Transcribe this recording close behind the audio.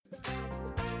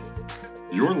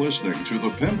You're listening to the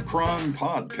Pimpcron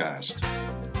Podcast.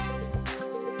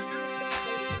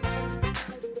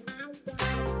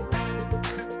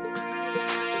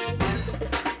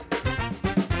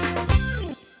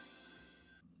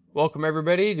 Welcome,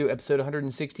 everybody, to episode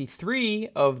 163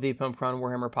 of the Pimpcron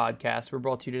Warhammer Podcast. We're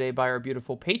brought to you today by our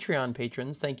beautiful Patreon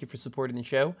patrons. Thank you for supporting the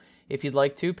show. If you'd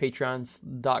like to,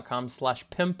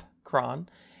 patreon.com/pimpcron.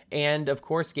 And, of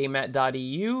course,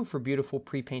 GameMat.eu for beautiful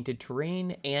pre-painted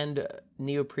terrain and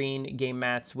neoprene game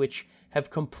mats, which have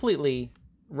completely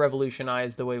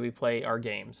revolutionized the way we play our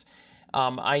games.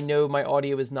 I know my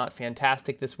audio is not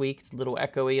fantastic this week. It's a little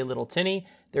echoey, a little tinny.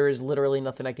 There is literally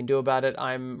nothing I can do about it.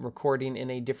 I'm recording in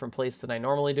a different place than I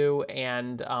normally do,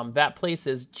 and that place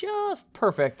is just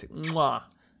perfect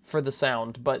for the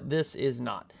sound, but this is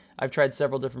not. I've tried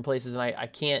several different places, and I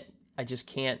just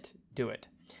can't do it.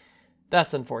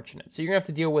 That's unfortunate. So you're going to have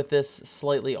to deal with this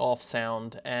slightly off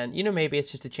sound, and maybe it's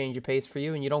just a change of pace for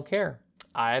you, and you don't care.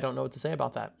 I don't know what to say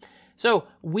about that. So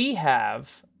we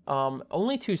have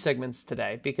only two segments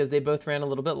today because they both ran a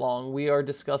little bit long. We are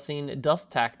discussing Dust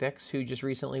Tactics, who just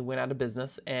recently went out of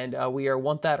business, and we are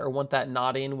Want That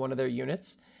not in one of their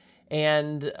units.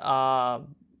 And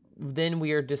then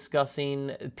we are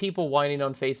discussing people whining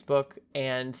on Facebook,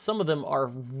 and some of them are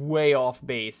way off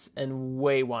base and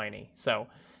way whiny. So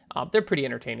they're pretty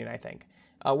entertaining, I think.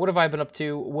 What have I been up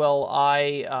to? Well,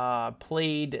 I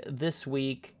played this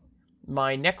week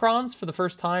my Necrons for the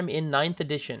first time in 9th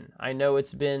edition. I know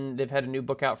they've had a new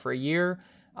book out for a year,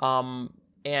 and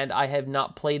I have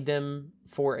not played them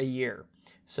for a year.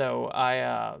 So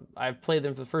I've played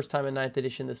them for the first time in 9th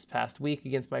edition this past week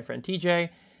against my friend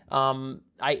TJ.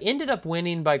 I ended up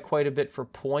winning by quite a bit for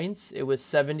points. It was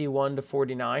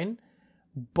 71-49,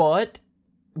 but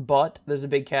there's a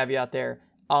big caveat there.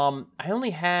 I only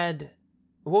had,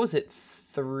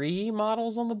 3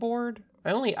 models on the board?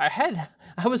 I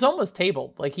was almost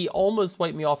tabled. Like, he almost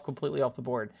wiped me off completely off the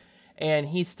board. And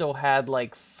he still had,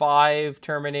 5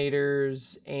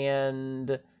 Terminators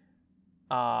and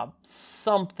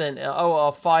something.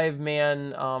 A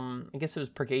 5-man, I guess it was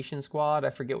Purgation Squad.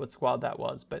 I forget what squad that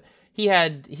was. But he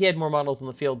had more models on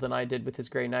the field than I did with his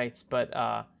Grey Knights. But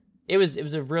it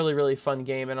was a really, really fun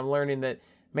game. And I'm learning that,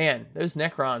 man, those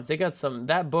Necrons, they got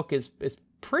that book is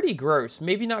pretty gross.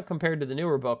 Maybe not compared to the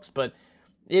newer books, but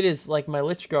it is like my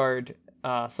Lich Guard.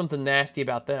 Something nasty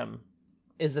about them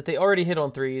is that they already hit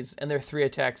on 3s, and they're 3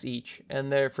 attacks each.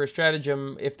 And they're, for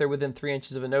stratagem, if they're within 3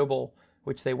 inches of a noble,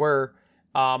 which they were,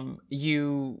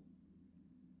 you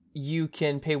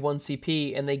can pay 1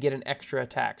 CP, and they get an extra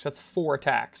attack. So that's 4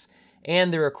 attacks.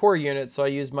 And they're a core unit, so I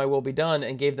used my Will Be Done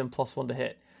and gave them +1 to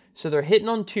hit. So they're hitting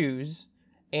on 2s,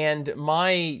 and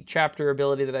my chapter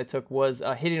ability that I took was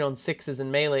hitting on 6s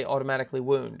in melee automatically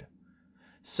wound.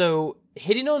 So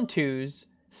hitting on 2s,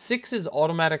 6s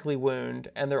automatically wound,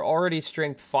 and they're already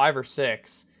strength 5 or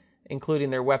 6, including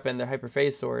their weapon, their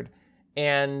Hyperphase Sword,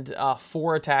 and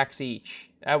 4 attacks each.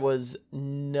 That was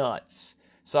nuts.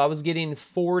 So I was getting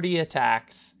 40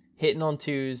 attacks, hitting on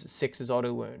 2s, 6s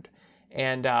auto wound.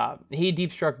 And he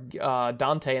deep struck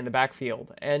Dante in the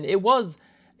backfield. And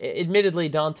admittedly,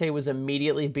 Dante was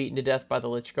immediately beaten to death by the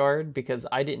Lich Guard because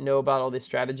I didn't know about all these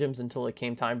stratagems until it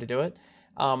came time to do it.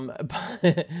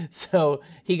 So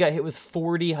he got hit with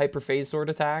 40 Hyperphase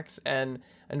Sword attacks, and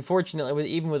unfortunately,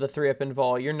 even with a 3-up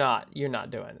invul, you're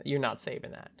not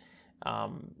saving that.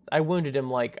 I wounded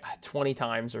him 20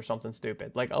 times or something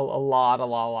stupid, a lot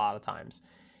of times.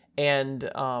 And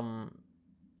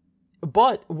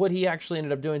but what he actually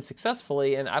ended up doing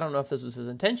successfully, and I don't know if this was his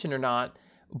intention or not,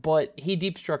 but he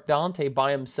deep struck Dante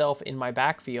by himself in my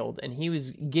backfield, and he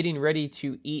was getting ready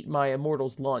to eat my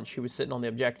Immortal's lunch, who was sitting on the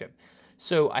objective.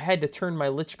 So I had to turn my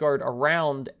Lich Guard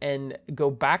around and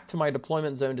go back to my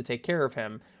deployment zone to take care of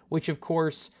him, which, of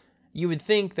course, you would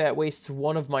think that wastes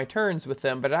 1 of my turns with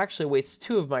them, but it actually wastes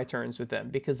 2 of my turns with them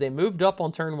because they moved up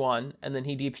on turn 1, and then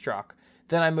he deep struck.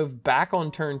 Then I moved back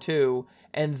on turn 2,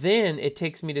 and then it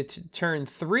takes me to turn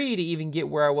 3 to even get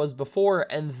where I was before,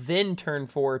 and then turn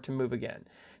 4 to move again.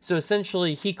 So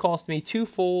essentially, he cost me 2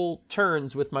 full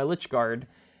turns with my Lich Guard,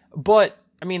 but,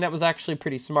 that was actually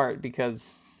pretty smart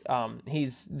because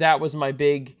that was my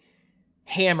big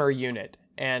hammer unit,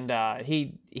 and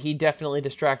he definitely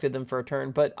distracted them for a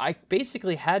turn, but I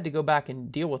basically had to go back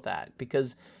and deal with that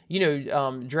because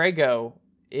Drago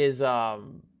is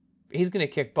he's gonna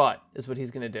kick butt is what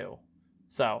he's gonna do.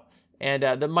 So, and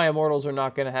my Immortals are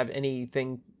not gonna have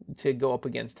anything to go up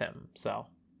against him. So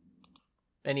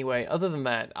anyway, other than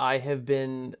that, I have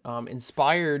been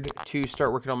inspired to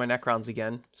start working on my Necrons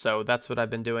again. So that's what I've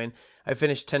been doing. I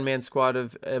finished 10-man squad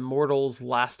of Immortals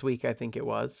last week, I think it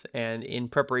was, and in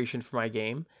preparation for my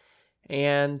game.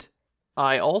 And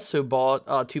I also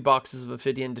bought 2 boxes of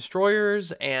Ophidian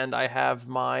Destroyers, and I have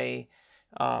my,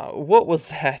 what was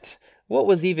that? What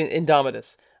was even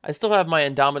Indomitus? I still have my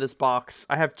Indomitus box.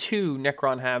 I have 2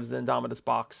 Necron halves in the Indomitus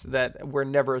box that were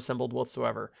never assembled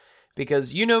whatsoever.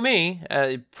 Because you know me,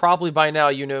 probably by now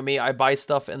you know me, I buy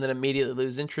stuff and then immediately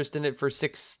lose interest in it for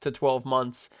 6 to 12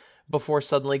 months before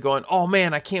suddenly going, oh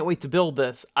man, I can't wait to build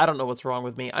this. I don't know what's wrong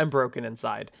with me. I'm broken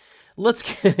inside. Let's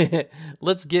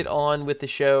get on with the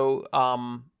show.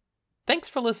 Thanks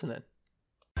for listening.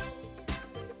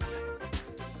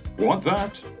 Want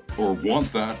that or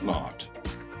want that not?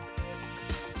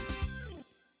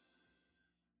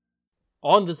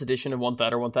 On this edition of Want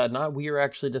That or Want That Not, we are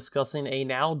actually discussing a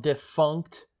now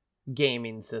defunct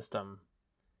gaming system.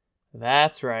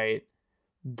 That's right.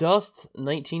 Dust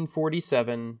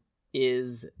 1947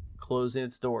 is closing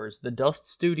its doors. The Dust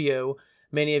Studio,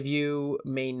 many of you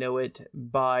may know it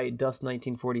by Dust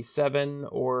 1947,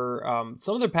 or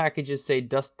some of their packages say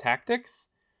Dust Tactics,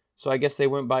 so I guess they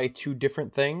went by 2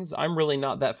 different things. I'm really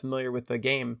not that familiar with the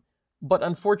game. But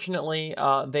unfortunately,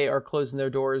 they are closing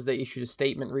their doors. They issued a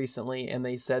statement recently, and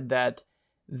they said that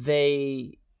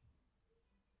they've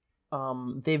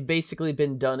basically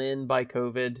been done in by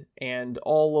COVID and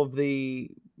all of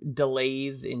the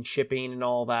delays in shipping and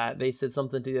all that. They said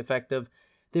something to the effect of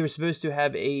they were supposed to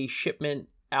have a shipment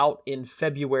out in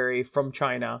February from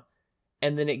China,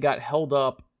 and then it got held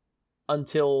up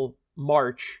until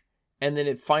March, and then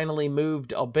it finally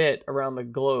moved a bit around the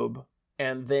globe.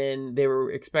 And then they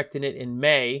were expecting it in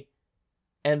May,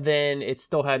 and then it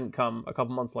still hadn't come a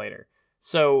couple months later.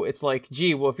 So it's like,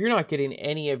 gee, well, if you're not getting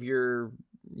any of your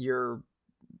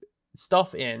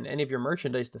stuff in, any of your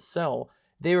merchandise to sell,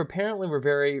 they apparently were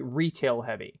very retail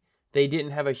heavy. They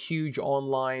didn't have a huge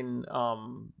online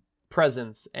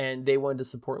presence, and they wanted to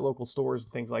support local stores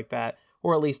and things like that,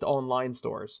 or at least online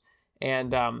stores.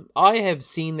 And I have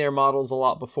seen their models a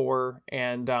lot before,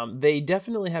 and they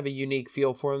definitely have a unique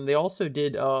feel for them. They also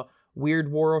did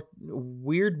Weird War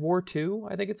II,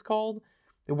 I think it's called,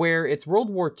 where it's World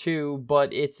War II,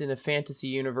 but it's in a fantasy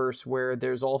universe where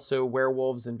there's also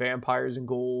werewolves and vampires and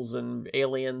ghouls and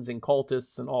aliens and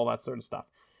cultists and all that sort of stuff.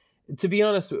 To be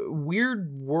honest,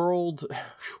 Weird World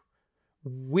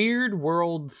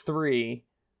 3,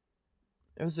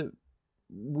 it was a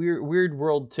Weird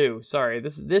World 2. Sorry,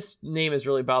 this name is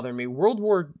really bothering me.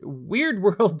 Weird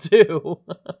World 2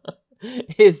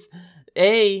 is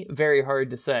A, very hard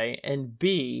to say, and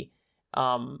B,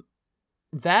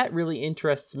 that really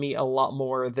interests me a lot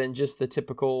more than just the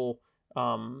typical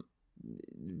Flames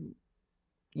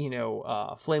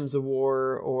of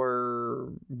War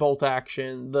or Bolt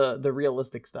Action, the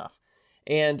realistic stuff.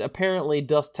 And apparently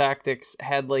Dust Tactics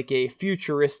had like a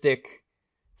futuristic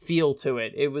feel to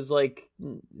it. It was like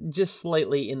just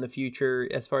slightly in the future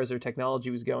as far as their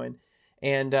technology was going.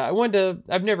 And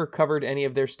I've never covered any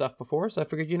of their stuff before, so I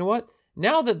figured, you know what?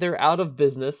 Now that they're out of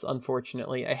business,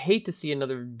 unfortunately, I hate to see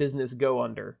another business go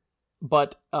under.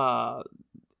 But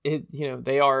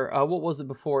they are. What was it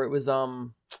before? It was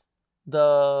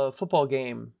the football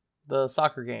game, the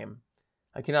soccer game.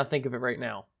 I cannot think of it right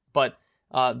now. But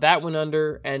that went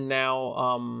under, and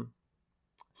now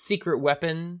Secret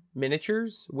Weapon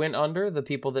Miniatures went under, the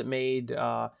people that made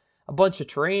a bunch of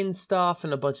terrain stuff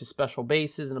and a bunch of special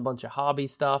bases and a bunch of hobby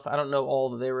stuff. I don't know all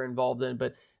that they were involved in,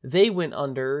 but they went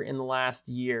under in the last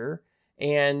year,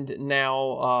 and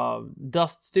now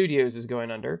Dust Studios is going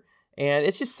under. And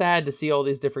it's just sad to see all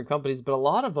these different companies, but a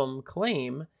lot of them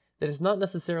claim that it's not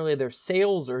necessarily their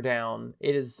sales are down.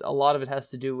 A lot of it has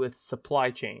to do with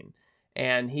supply chain.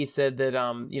 And he said that,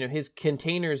 his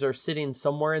containers are sitting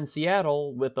somewhere in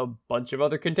Seattle with a bunch of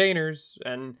other containers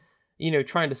and,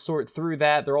 trying to sort through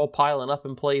that. They're all piling up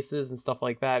in places and stuff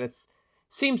like that. It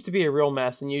seems to be a real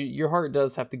mess, and your heart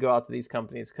does have to go out to these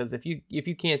companies, because if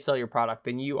you can't sell your product,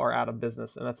 then you are out of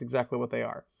business, and that's exactly what they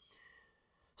are.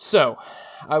 So,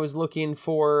 I was looking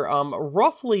for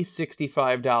roughly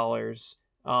 $65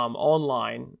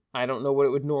 online. I don't know what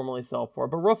it would normally sell for,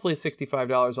 but roughly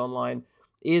 $65 online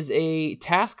is a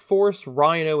Task Force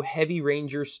Rhino Heavy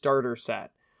Ranger starter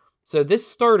set. So this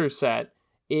starter set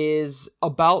is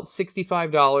about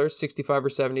 $65, $65 or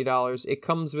 $70. It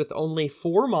comes with only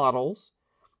 4 models,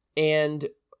 and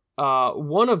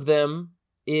one of them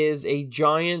is a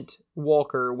giant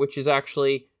walker, which is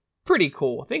actually pretty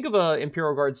cool. Think of a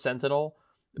Imperial Guard Sentinel,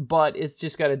 but it's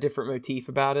just got a different motif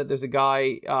about it. There's a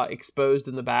guy exposed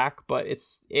in the back, but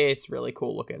it's really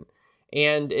cool looking.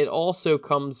 And it also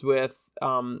comes with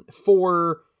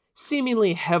 4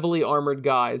 seemingly heavily armored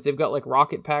guys. They've got like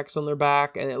rocket packs on their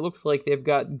back, and it looks like they've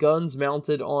got guns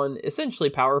mounted on essentially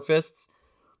power fists.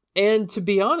 And to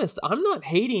be honest, I'm not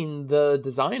hating the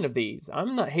design of these.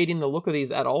 I'm not hating the look of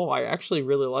these at all. I actually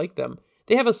really like them.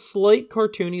 They have a slight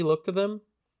cartoony look to them,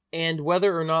 and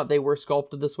whether or not they were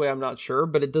sculpted this way, I'm not sure,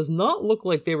 but it does not look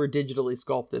like they were digitally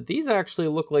sculpted. These actually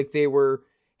look like they were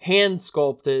hand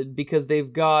sculpted because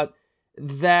they've got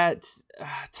that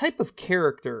type of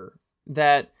character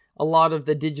that a lot of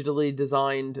the digitally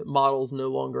designed models no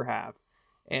longer have.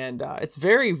 And it's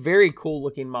very, very cool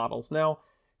looking models. Now,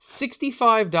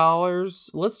 $65,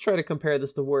 let's try to compare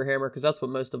this to Warhammer because that's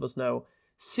what most of us know.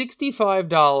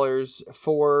 $65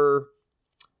 for,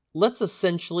 let's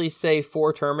essentially say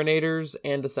 4 Terminators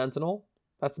and a Sentinel.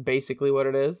 That's basically what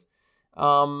it is.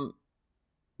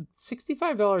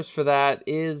 $65 for that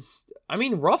is, I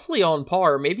mean, roughly on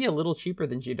par, maybe a little cheaper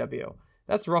than GW.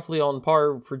 That's roughly on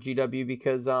par for GW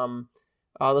because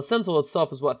the Sentinel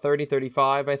itself is what, 30,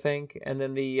 35, I think, and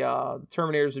then the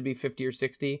Terminators would be 50 or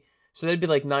 60. So that'd be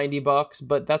like $90,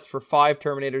 but that's for 5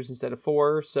 Terminators instead of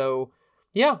 4. So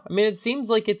yeah, I mean, it seems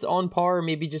like it's on par,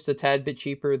 maybe just a tad bit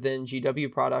cheaper than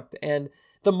GW product, and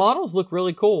the models look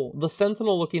really cool. The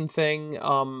Sentinel looking thing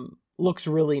looks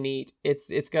really neat.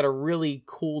 It's got a really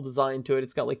cool design to it.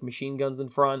 It's got like machine guns in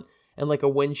front and like a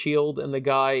windshield, and the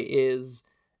guy is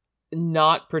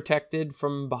not protected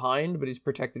from behind, but he's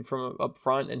protected from up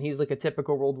front, and he's like a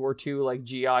typical World War II like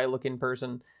GI looking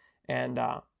person, and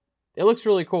it looks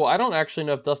really cool. I don't actually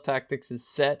know if Dust Tactics is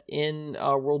set in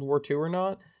World War II or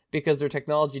not, because their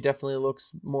technology definitely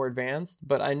looks more advanced,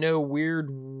 but I know Weird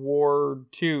War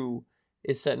 2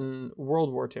 is set in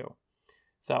World War II.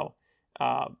 So,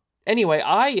 anyway,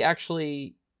 I've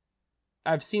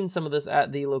seen some of this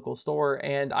at the local store,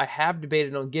 and I have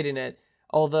debated on getting it,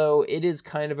 although it is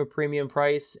kind of a premium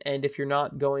price, and if you're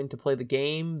not going to play the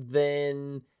game,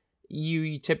 then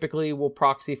you typically will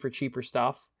proxy for cheaper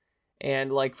stuff.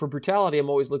 And like for Brutality, I'm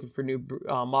always looking for new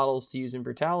models to use in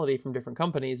Brutality from different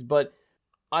companies, but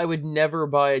I would never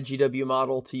buy a GW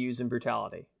model to use in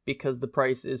Brutality because the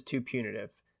price is too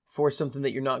punitive for something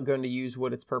that you're not going to use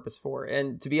what its purpose for.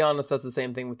 And to be honest, that's the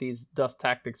same thing with these Dust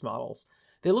Tactics models.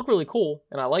 They look really cool,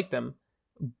 and I like them,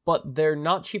 but they're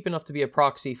not cheap enough to be a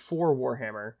proxy for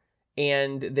Warhammer,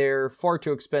 and they're far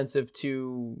too expensive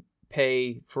to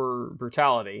pay for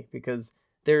Brutality because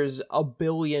there's a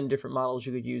billion different models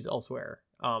you could use elsewhere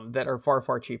that are far,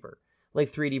 far cheaper, like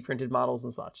 3D printed models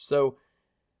and such. So,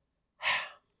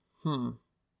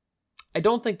 I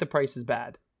don't think the price is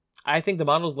bad. I think the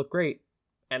models look great,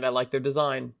 and I like their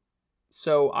design.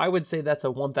 So I would say that's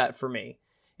a want that for me.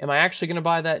 Am I actually going to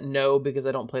buy that? No, because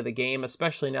I don't play the game,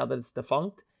 especially now that it's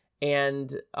defunct.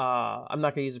 And I'm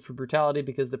not going to use it for Brutality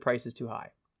because the price is too high.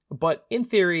 But in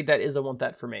theory, that is a want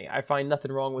that for me. I find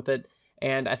nothing wrong with it,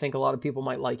 and I think a lot of people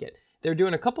might like it. They're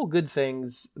doing a couple good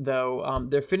things, though.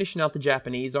 They're finishing out the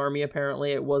Japanese army,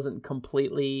 apparently. It wasn't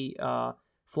completely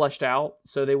fleshed out,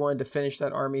 so they wanted to finish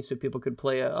that army so people could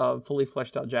play a fully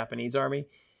fleshed out Japanese army.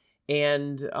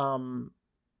 And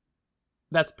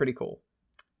that's pretty cool.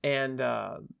 And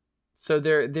so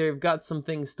they've got some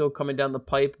things still coming down the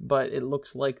pipe, but it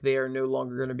looks like they are no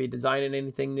longer going to be designing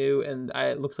anything new, and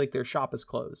it looks like their shop is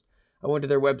closed. I went to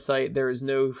their website. There is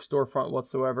no storefront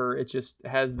whatsoever. It just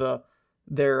has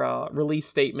their release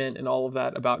statement and all of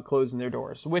that about closing their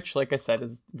doors, which, like I said,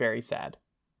 is very sad.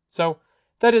 So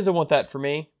that is a want that for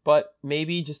me, but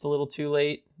maybe just a little too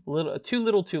late,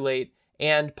 too late,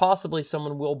 and possibly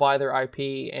someone will buy their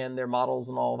IP and their models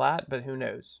and all that, but who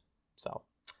knows? So,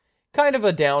 kind of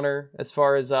a downer as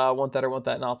far as want that or want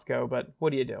that nots go, but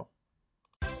what do you do?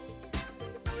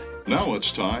 Now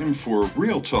it's time for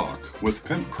Real Talk with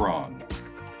Pimpcron.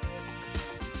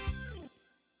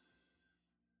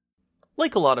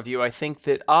 Like a lot of you, I think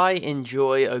that I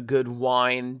enjoy a good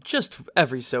wine just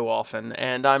every so often,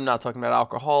 and I'm not talking about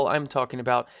alcohol, I'm talking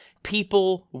about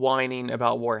people whining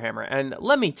about Warhammer. And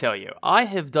let me tell you, I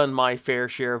have done my fair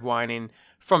share of whining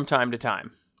from time to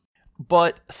time.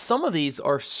 But some of these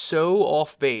are so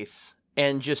off base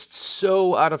and just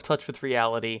so out of touch with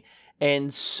reality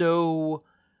and so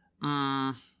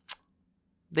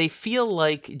they feel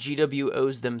like GW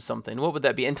owes them something. What would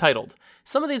that be? Entitled.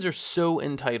 Some of these are so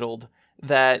entitled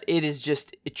that it is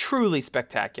just truly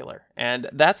spectacular. And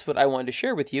that's what I wanted to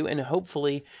share with you, and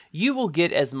hopefully you will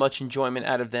get as much enjoyment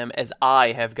out of them as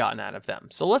I have gotten out of them.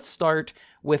 So let's start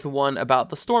with one about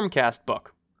the Stormcast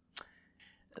book.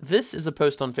 This is a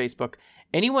post on Facebook.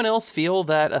 Anyone else feel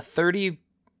that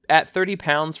at 30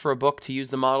 pounds for a book to use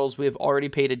the models we have already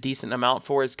paid a decent amount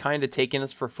for is kind of taking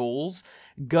us for fools?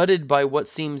 Gutted by what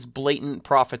seems blatant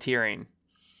profiteering.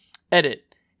 Edit.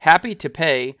 Happy to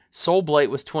pay. Soulblight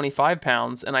was 25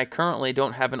 pounds, and I currently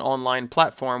don't have an online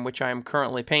platform, which I am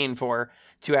currently paying for,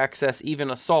 to access even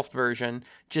a soft version.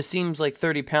 Just seems like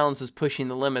 £30 is pushing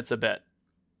the limits a bit.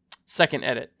 Second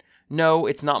edit. No,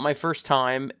 it's not my first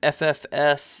time.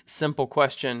 FFS, simple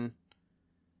question.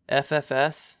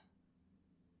 FFS?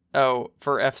 Oh,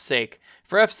 for F's sake.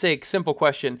 For F's sake, simple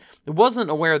question. I wasn't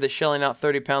aware that shelling out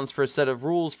 £30 for a set of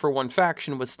rules for one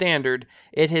faction was standard.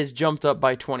 It has jumped up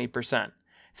by 20%.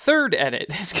 Third edit.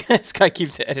 This guy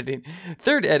keeps editing.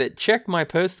 Third edit. Check my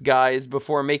post, guys,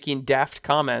 before making daft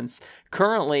comments.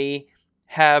 Currently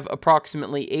have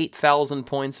approximately 8,000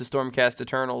 points of Stormcast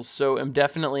Eternals, so am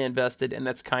definitely invested, and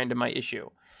that's kind of my issue.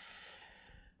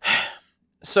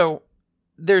 So,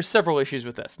 there's several issues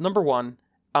with this. Number one,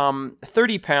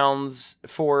 £30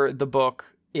 for the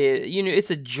book,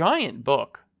 it's a giant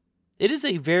book.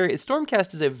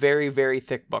 Stormcast is a very, very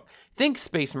thick book. Think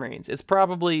Space Marines. It's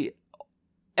probably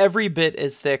every bit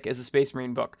as thick as a Space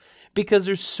Marine book because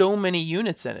there's so many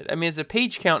units in it. I mean, the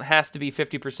page count has to be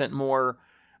 50% more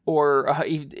or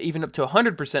even up to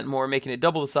 100% more, making it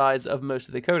double the size of most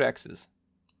of the codexes.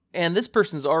 And this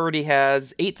person's already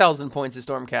has 8,000 points of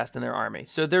Stormcast in their army.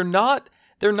 So they're not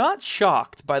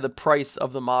shocked by the price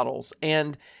of the models.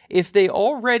 And if they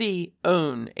already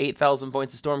own 8,000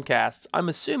 points of Stormcasts, I'm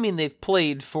assuming they've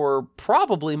played for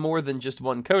probably more than just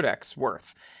one codex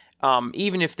worth.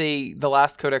 Even if the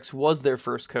last codex was their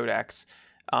first codex,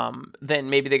 then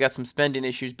maybe they got some spending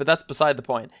issues, but that's beside the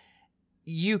point.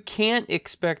 You can't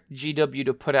expect GW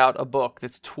to put out a book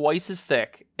that's twice as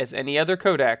thick as any other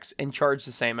codex and charge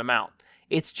the same amount.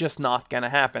 It's just not going to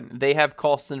happen. They have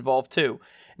costs involved too.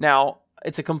 Now,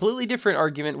 it's a completely different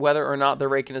argument whether or not they're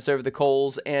raking us over the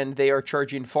coals and they are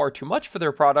charging far too much for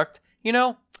their product.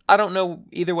 I don't know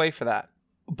either way for that.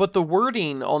 But the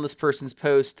wording on this person's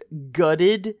post,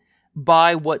 gutted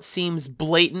by what seems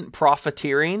blatant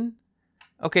profiteering.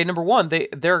 Okay, number one,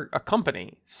 they're a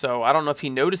company, so I don't know if he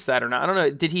noticed that or not. I don't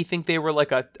know, did he think they were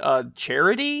like a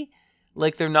charity?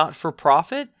 Like they're not for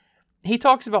profit? He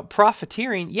talks about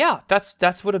profiteering. Yeah,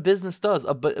 that's what a business does.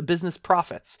 A business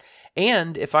profits.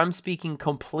 And if I'm speaking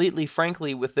completely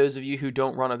frankly with those of you who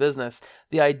don't run a business,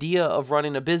 the idea of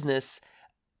running a business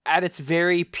at its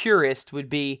very purest would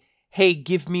be, hey,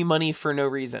 give me money for no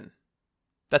reason.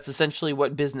 That's essentially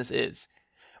what business is.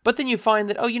 But then you find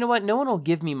that, oh, you know what? No one will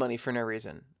give me money for no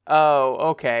reason. Oh,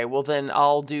 okay. Well, then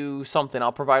I'll do something.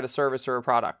 I'll provide a service or a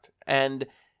product. And,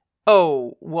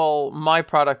 oh, well, my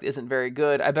product isn't very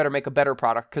good. I better make a better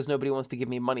product because nobody wants to give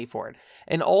me money for it.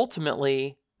 And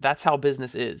ultimately, that's how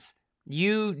business is.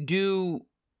 You do,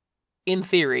 in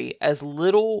theory, as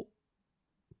little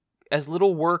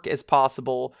work as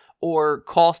possible or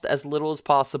cost as little as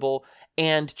possible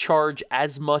and charge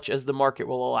as much as the market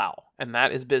will allow. And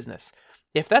that is business.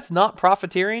 If that's not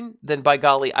profiteering, then by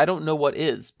golly, I don't know what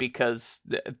is, because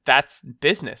that's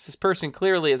business. This person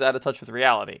clearly is out of touch with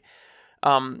reality.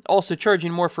 Also,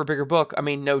 charging more for a bigger book, I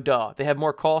mean, no duh. They have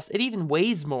more costs. It even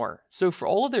weighs more. So for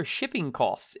all of their shipping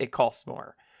costs, it costs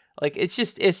more. Like, it's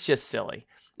just silly.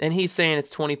 And he's saying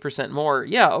it's 20% more.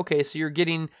 Yeah, okay, so you're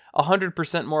getting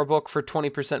 100% more book for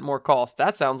 20% more cost.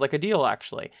 That sounds like a deal,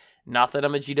 actually. Not that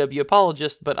I'm a GW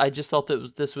apologist, but I just thought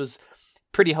that this was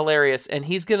pretty hilarious. And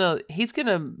he's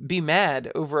gonna be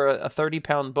mad over a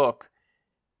 £30 book.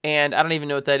 And I don't even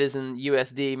know what that is in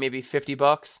USD, maybe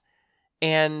 $50.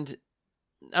 And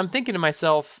I'm thinking to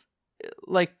myself,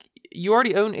 like, you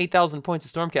already own 8,000 points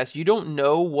of Stormcast. You don't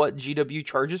know what GW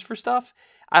charges for stuff?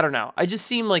 I don't know. I just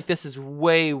seem like this is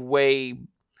way, way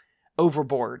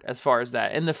overboard as far as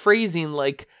that. And the phrasing,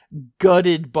 like,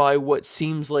 gutted by what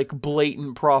seems like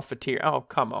blatant profiteer. Oh,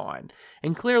 come on.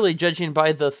 And clearly, judging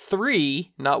by the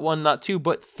 3, not 1, not 2,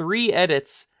 but 3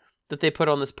 edits that they put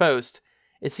on this post,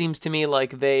 it seems to me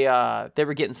like they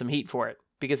were getting some heat for it.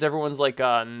 Because everyone's like,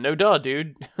 no duh,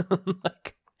 dude.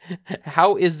 Like,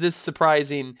 how is this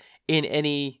surprising in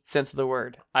any sense of the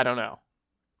word? I don't know.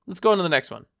 Let's go on to the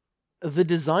next one. The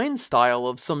design style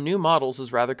of some new models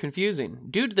is rather confusing.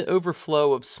 Due to the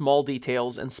overflow of small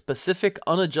details and specific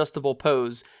unadjustable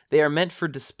pose, they are meant for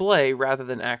display rather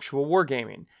than actual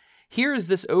wargaming. Here is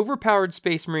this overpowered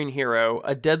Space Marine hero,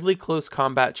 a deadly close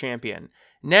combat champion.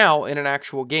 Now, in an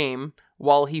actual game,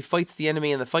 while he fights the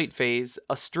enemy in the fight phase,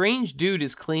 a strange dude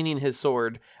is cleaning his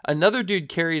sword, another dude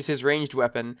carries his ranged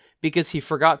weapon because he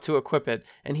forgot to equip it,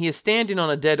 and he is standing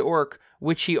on a dead orc,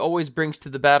 which he always brings to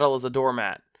the battle as a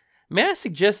doormat. May I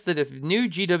suggest that if new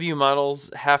GW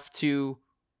models have to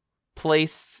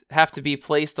be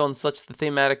placed on such the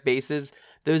thematic bases,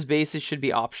 those bases should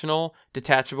be optional,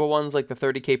 detachable ones like the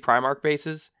 30k Primarch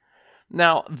bases?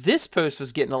 Now, this post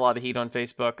was getting a lot of heat on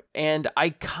Facebook, and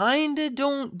I kinda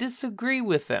don't disagree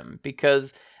with them,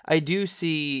 because I do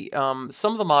see some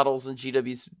of the models in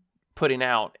GW's putting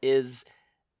out is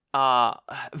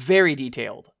very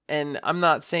detailed. And I'm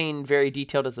not saying very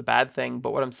detailed is a bad thing,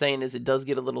 but what I'm saying is it does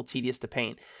get a little tedious to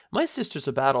paint. My Sisters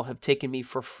of Battle have taken me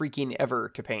for freaking ever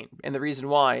to paint. And the reason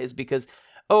why is because,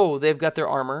 they've got their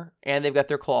armor, and they've got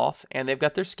their cloth, and they've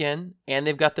got their skin, and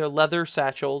they've got their leather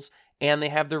satchels, and they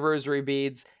have their rosary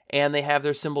beads, and they have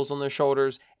their symbols on their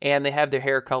shoulders, and they have their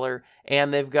hair color,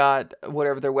 and they've got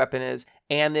whatever their weapon is,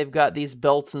 and they've got these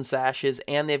belts and sashes,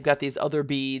 and they've got these other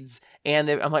beads, and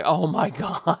I'm like, oh my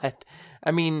God.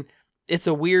 I mean, it's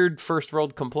a weird first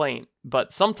world complaint,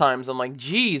 but sometimes I'm like,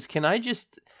 geez, can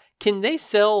they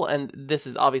sell, and this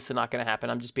is obviously not going to happen,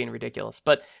 I'm just being ridiculous,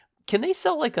 but can they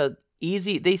sell like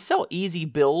they sell easy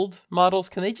build models,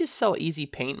 can they just sell easy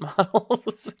paint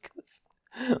models?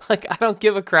 Like, I don't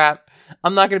give a crap.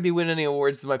 I'm not going to be winning any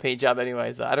awards with my paint job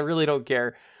anyways. I really don't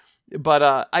care.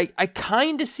 But I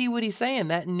kind of see what he's saying.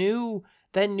 That new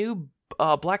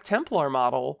Black Templar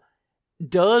model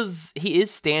he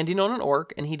is standing on an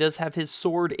orc, and he does have his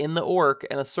sword in the orc,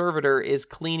 and a servitor is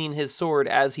cleaning his sword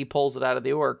as he pulls it out of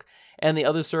the orc, and the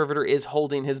other servitor is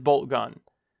holding his bolt gun.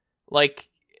 Like,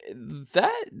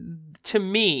 that, to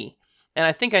me, and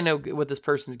I think I know what this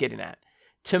person's getting at,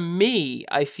 to me,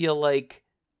 I feel like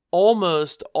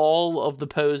almost all of the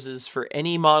poses for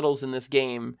any models in this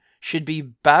game should be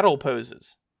battle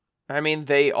poses. I mean,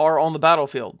 they are on the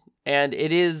battlefield, and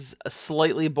it is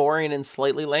slightly boring and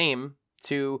slightly lame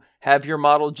to have your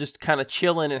model just kind of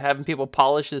chilling and having people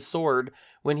polish his sword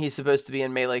when he's supposed to be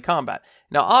in melee combat.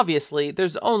 Now, obviously,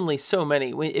 there's only so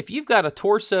many. If you've got a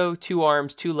torso, 2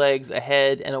 arms, 2 legs, a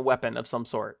head, and a weapon of some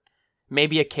sort,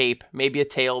 maybe a cape, maybe a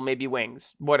tail, maybe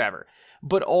wings, whatever.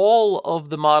 But all of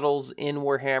the models in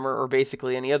Warhammer, or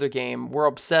basically any other game, were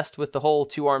obsessed with the whole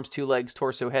 2 arms, 2 legs,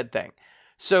 torso, head thing.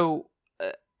 So,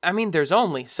 I mean, there's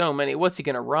only so many. What's he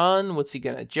going to run? What's he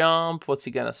going to jump? What's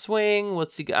he going to swing?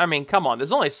 I mean, come on.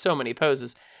 There's only so many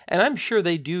poses. And I'm sure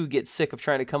they do get sick of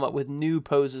trying to come up with new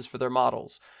poses for their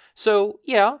models. So,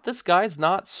 yeah, this guy's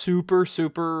not super,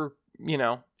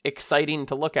 exciting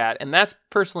to look at. And that's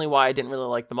personally why I didn't really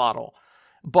like the model.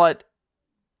 But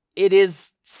it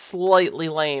is slightly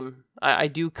lame. I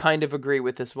do kind of agree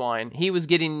with this wine. He was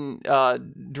getting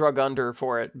drug under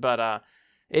for it, but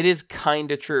it is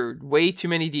kind of true. Way too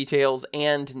many details,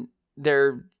 and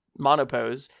they're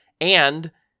monopose,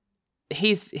 and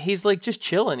he's like just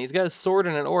chilling. He's got a sword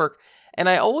and an orc, and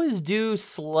I always do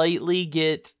slightly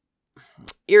get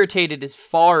irritated is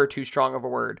far too strong of a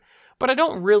word, but I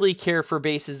don't really care for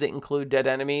bases that include dead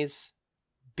enemies,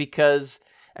 because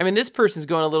I mean, this person's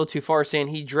going a little too far, saying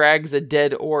he drags a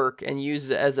dead orc and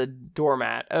uses it as a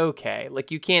doormat. Okay, like,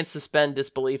 you can't suspend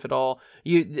disbelief at all.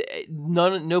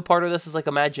 No part of this is like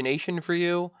imagination for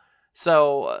you.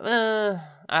 So,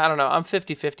 I don't know. I'm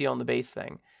 50-50 on the base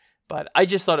thing, but I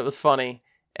just thought it was funny,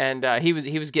 and he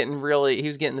was getting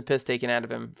the piss taken out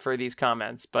of him for these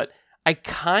comments. But I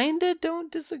kind of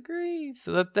don't disagree.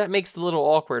 So that makes it a little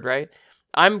awkward, right?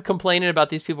 I'm complaining about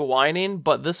these people whining,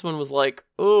 but this one was like,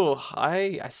 oh,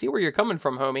 I see where you're coming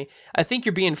from, homie. I think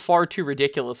you're being far too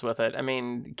ridiculous with it. I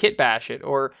mean, kit bash it,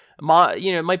 or,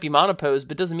 it might be monopose,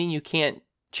 but doesn't mean you can't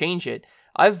change it.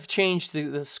 I've changed the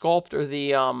sculpt,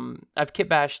 or I've kit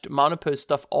bashed monopose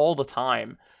stuff all the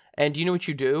time. And do you know what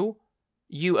you do?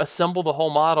 You assemble the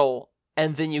whole model,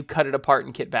 and then you cut it apart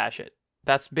and kit bash it.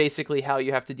 That's basically how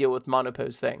you have to deal with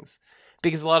monopose things.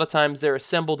 Because a lot of times they're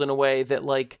assembled in a way that,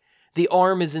 like, the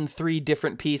arm is in 3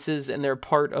 different pieces and they're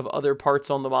part of other parts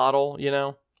on the model,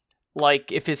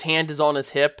 Like, if his hand is on his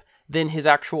hip, then his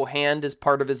actual hand is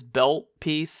part of his belt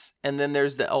piece, and then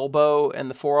there's the elbow and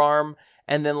the forearm,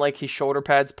 and then, like, his shoulder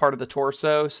pad's part of the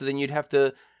torso, so then you'd have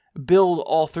to build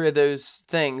all 3 of those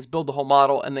things, build the whole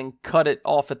model, and then cut it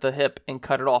off at the hip and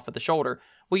cut it off at the shoulder.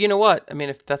 Well, you know what? I mean,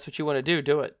 if that's what you want to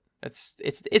do it.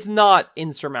 It's not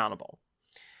insurmountable.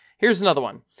 Here's another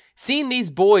one. Seeing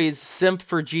these boys simp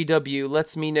for GW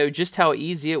lets me know just how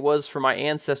easy it was for my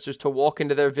ancestors to walk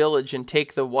into their village and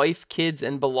take the wife, kids,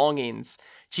 and belongings.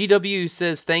 GW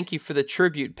says, thank you for the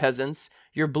tribute, peasants.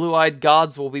 Your blue-eyed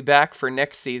gods will be back for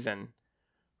next season.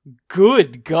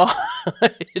 Good God.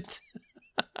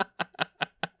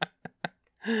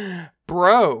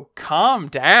 Bro, calm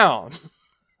down.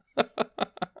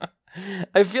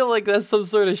 I feel like that's some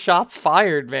sort of shots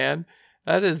fired, man.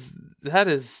 That is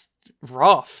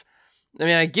rough. I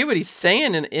mean, I get what he's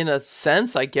saying in a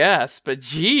sense, I guess, but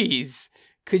geez,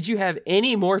 could you have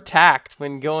any more tact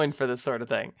when going for this sort of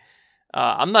thing?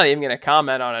 I'm not even going to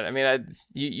comment on it. I mean,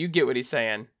 you get what he's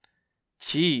saying.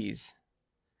 Jeez.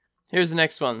 Here's the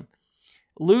next one.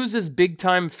 Loses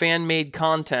big-time fan-made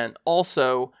content.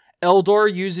 Also,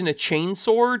 Eldar using a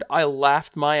chainsword, I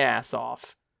laughed my ass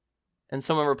off. And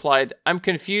someone replied, I'm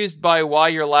confused by why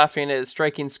you're laughing at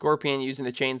striking Scorpion using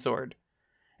a chainsword.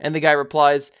 And the guy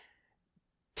replies,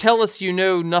 tell us you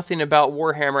know nothing about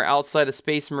Warhammer outside of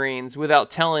Space Marines without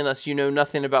telling us you know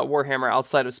nothing about Warhammer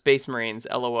outside of Space Marines,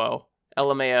 LOL,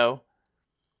 LMAO.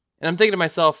 And I'm thinking to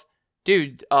myself,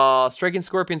 dude, striking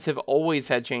Scorpions have always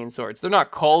had chainswords. They're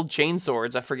not called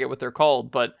chainswords, I forget what they're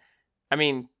called, but, I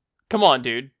mean, come on,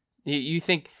 dude. You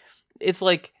think, it's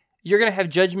like, you're going to have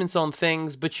judgments on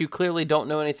things, but you clearly don't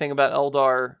know anything about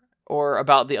Eldar or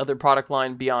about the other product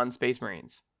line beyond Space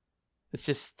Marines. It's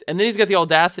just, and then he's got the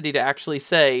audacity to actually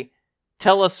say,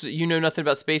 tell us you know nothing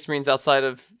about Space Marines outside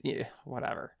of,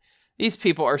 whatever. These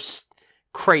people are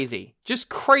crazy. Just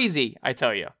crazy, I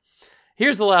tell you.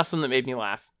 Here's the last one that made me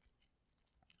laugh.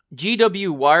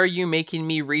 GW, why are you making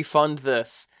me refund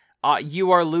this? You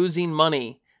are losing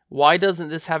money. Why doesn't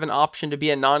this have an option to be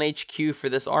a non-HQ for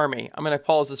this army? I'm going to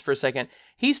pause this for a second.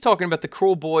 He's talking about the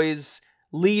Kruleboyz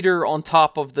leader on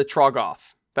top of the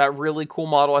Troggoth. That really cool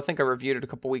model. I think I reviewed it a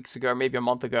couple weeks ago, or maybe a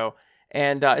month ago.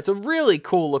 And it's a really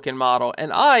cool looking model.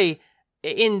 And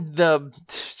in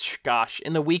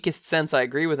the weakest sense, I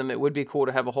agree with him. It would be cool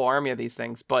to have a whole army of these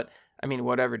things. But, I mean,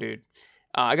 whatever, dude.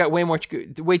 I got way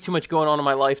too much going on in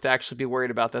my life to actually be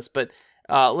worried about this. But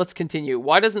let's continue.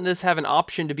 Why doesn't this have an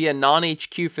option to be a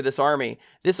non-HQ for this army?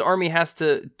 This army has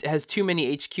too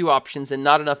many HQ options and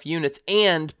not enough units.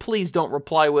 And please don't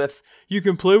reply with, you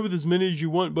can play with as many as you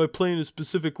want by playing a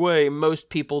specific way. Most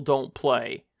people don't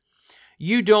play.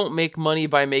 You don't make money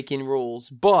by making rules.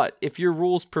 But if your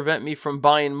rules prevent me from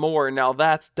buying more, now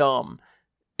that's dumb.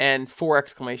 And 4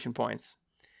 exclamation points.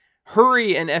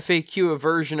 Hurry and FAQ a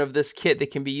version of this kit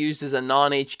that can be used as a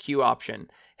non-HQ option.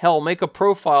 Hell, make a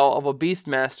profile of a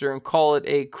Beastmaster and call it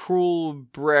a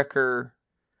Krulebreaker.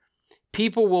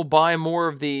 People will buy more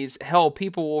of these. Hell,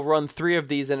 people will run 3 of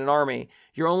these in an army.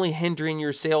 You're only hindering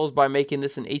your sales by making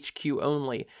this an HQ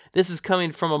only. This is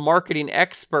coming from a marketing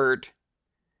expert.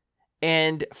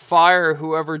 And fire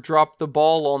whoever dropped the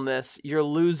ball on this. You're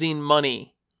losing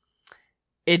money.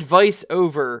 Advice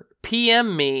over.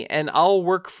 PM me and I'll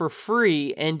work for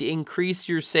free and increase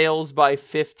your sales by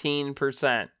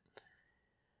 15%.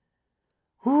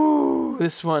 Whew,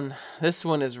 this one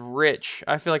is rich.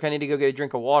 I feel like I need to go get a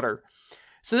drink of water.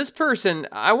 So this person,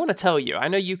 I want to tell you, I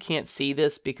know you can't see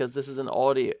this because this is an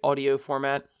audio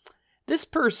format. This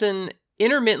person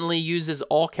intermittently uses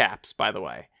all caps, by the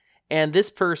way. And this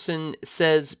person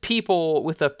says people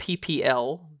with a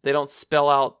PPL. They don't spell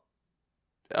out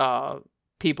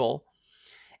people.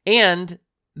 And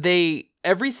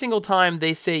every single time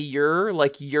they say you're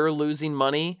losing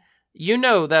money, you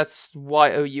know that's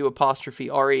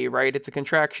YOU''RE, right? It's a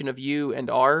contraction of U and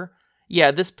R.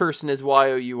 Yeah, this person is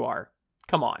YOUR.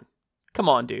 Come on. Come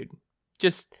on, dude.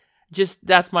 Just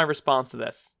that's my response to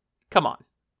this. Come on.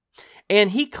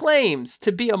 And he claims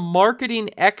to be a marketing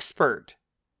expert.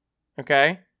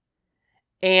 Okay?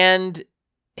 And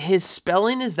his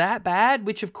spelling is that bad,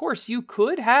 which of course you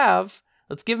could have.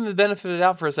 Let's give him the benefit of the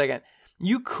doubt for a second.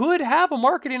 You could have a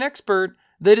marketing expert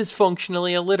that is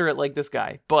functionally illiterate like this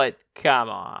guy, but come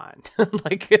on.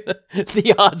 Like,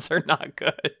 the odds are not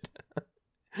good.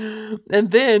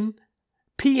 And then,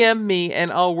 PM me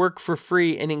and I'll work for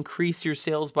free and increase your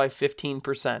sales by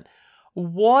 15%.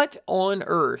 What on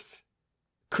earth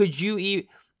could you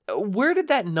where did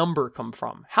that number come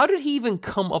from? How did he even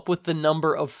come up with the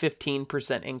number of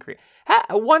 15% increase?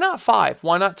 Why not 5?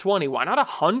 Why not 20? Why not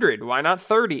 100? Why not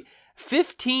 30?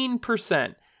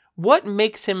 15%. What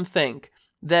makes him think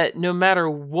that no matter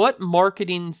what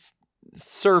marketing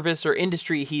service or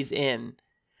industry he's in,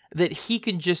 that he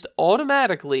can just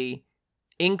automatically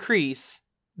increase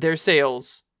their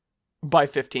sales by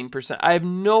 15%? I have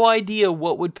no idea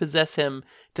what would possess him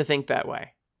to think that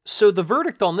way. So the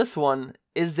verdict on this one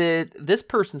is that this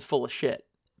person's full of shit,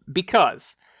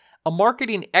 because a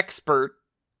marketing expert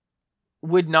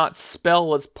would not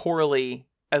spell as poorly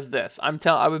as this.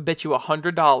 I would bet you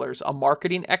 $100 a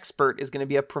marketing expert is going to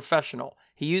be a professional.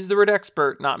 He used the word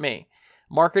expert, not me.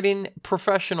 Marketing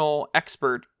professional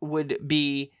expert would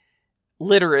be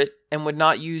literate and would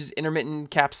not use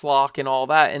intermittent caps lock and all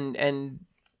that and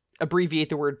abbreviate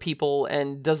the word people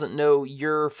and doesn't know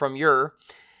your from your.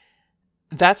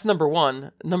 That's number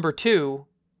one. Number two,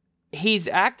 he's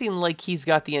acting like he's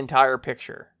got the entire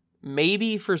picture.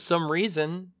 Maybe for some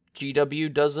reason,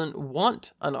 GW doesn't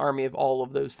want an army of all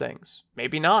of those things.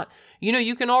 Maybe not. You know,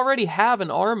 you can already have an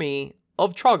army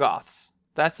of Troggoths.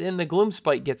 That's in the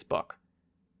Gloomspite Gets book.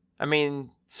 I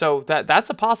mean, so that's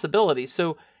a possibility.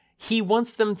 So he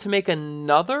wants them to make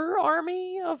another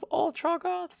army of all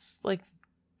Troggoths? Like,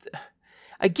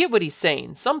 I get what he's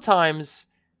saying.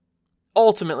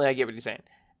 Ultimately, I get what he's saying.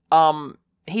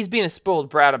 he's being a spoiled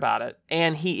brat about it,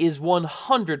 and he is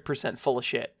 100% full of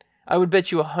shit. I would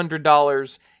bet you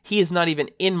 $100 he is not even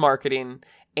in marketing,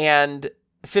 and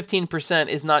 15%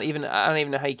 is not even, I don't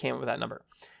even know how he came up with that number.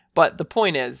 But the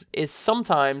point is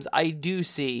sometimes I do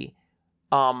see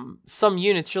some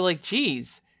units, you're like,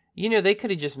 geez, they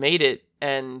could have just made it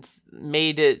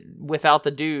without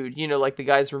the dude, like the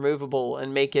guy's removable,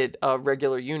 and make it a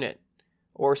regular unit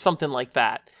or something like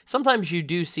that. Sometimes you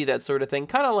do see that sort of thing,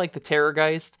 kind of like the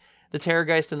Terrorgeist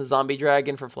and the Zombie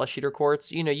Dragon for Flesh Eater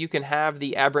Courts. You can have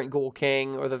the Aberrant Ghoul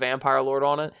King or the Vampire Lord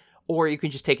on it, or you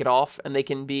can just take it off and they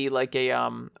can be like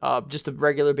just a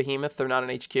regular behemoth. They're not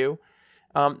an HQ.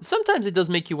 Sometimes it does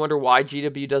make you wonder why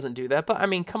GW doesn't do that, but I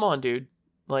mean, come on, dude.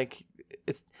 Like,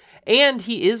 and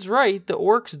he is right. The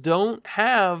orcs don't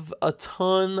have a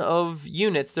ton of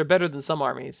units. They're better than some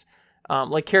armies.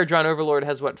 Like Caradron Overlord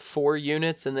has 4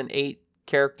 units and then 8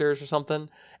 characters or something.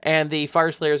 And the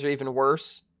Fire Slayers are even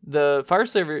worse. The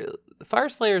Fire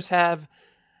Slayers have,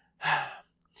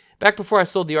 back before I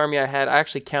sold the army I had, I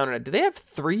actually counted it. Did they have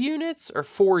 3 units or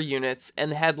 4 units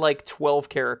and had 12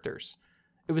 characters?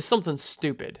 It was something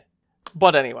stupid.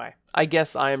 But anyway, I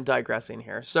guess I am digressing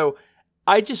here. So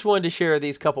I just wanted to share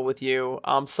these couple with you.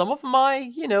 Some of them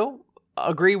I,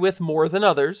 agree with more than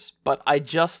others, but I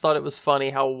just thought it was funny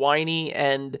how whiny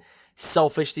and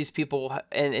selfish these people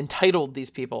and entitled these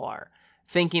people are,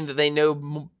 thinking that they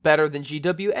know better than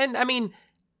GW. And I mean,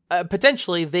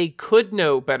 potentially they could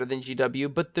know better than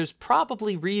GW, but there's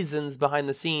probably reasons behind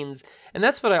the scenes. And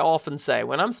that's what I often say.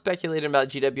 When I'm speculating about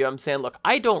GW, I'm saying, look,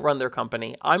 I don't run their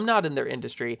company. I'm not in their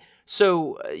industry.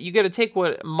 So you got to take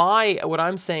what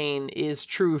I'm saying is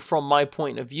true from my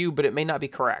point of view, but it may not be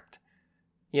correct,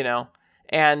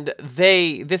 And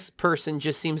this person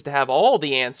just seems to have all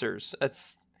the answers.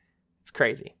 It's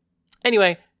crazy.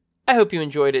 Anyway, I hope you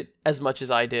enjoyed it as much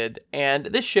as I did, and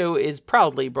this show is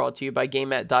proudly brought to you by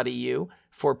GameMat.eu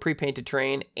for pre-painted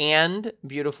terrain and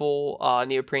beautiful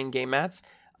neoprene game mats.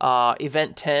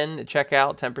 Event 10, check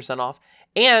out, 10% off.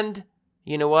 And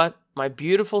you know what? My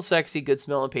beautiful, sexy,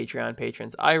 good-smelling Patreon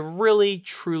patrons. I really,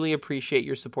 truly appreciate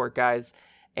your support, guys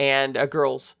and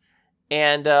girls.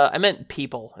 And I meant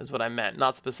people is what I meant,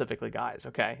 not specifically guys,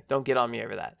 okay? Don't get on me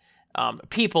over that.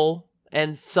 People...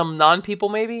 and some non-people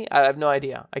maybe? I have no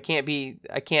idea. I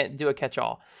can't do a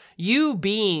catch-all. You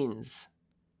beans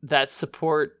that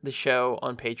support the show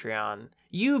on Patreon,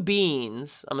 you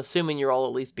beans, I'm assuming you're all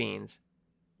at least beans,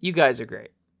 you guys are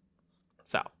great.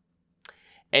 So,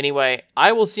 anyway,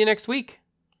 I will see you next week.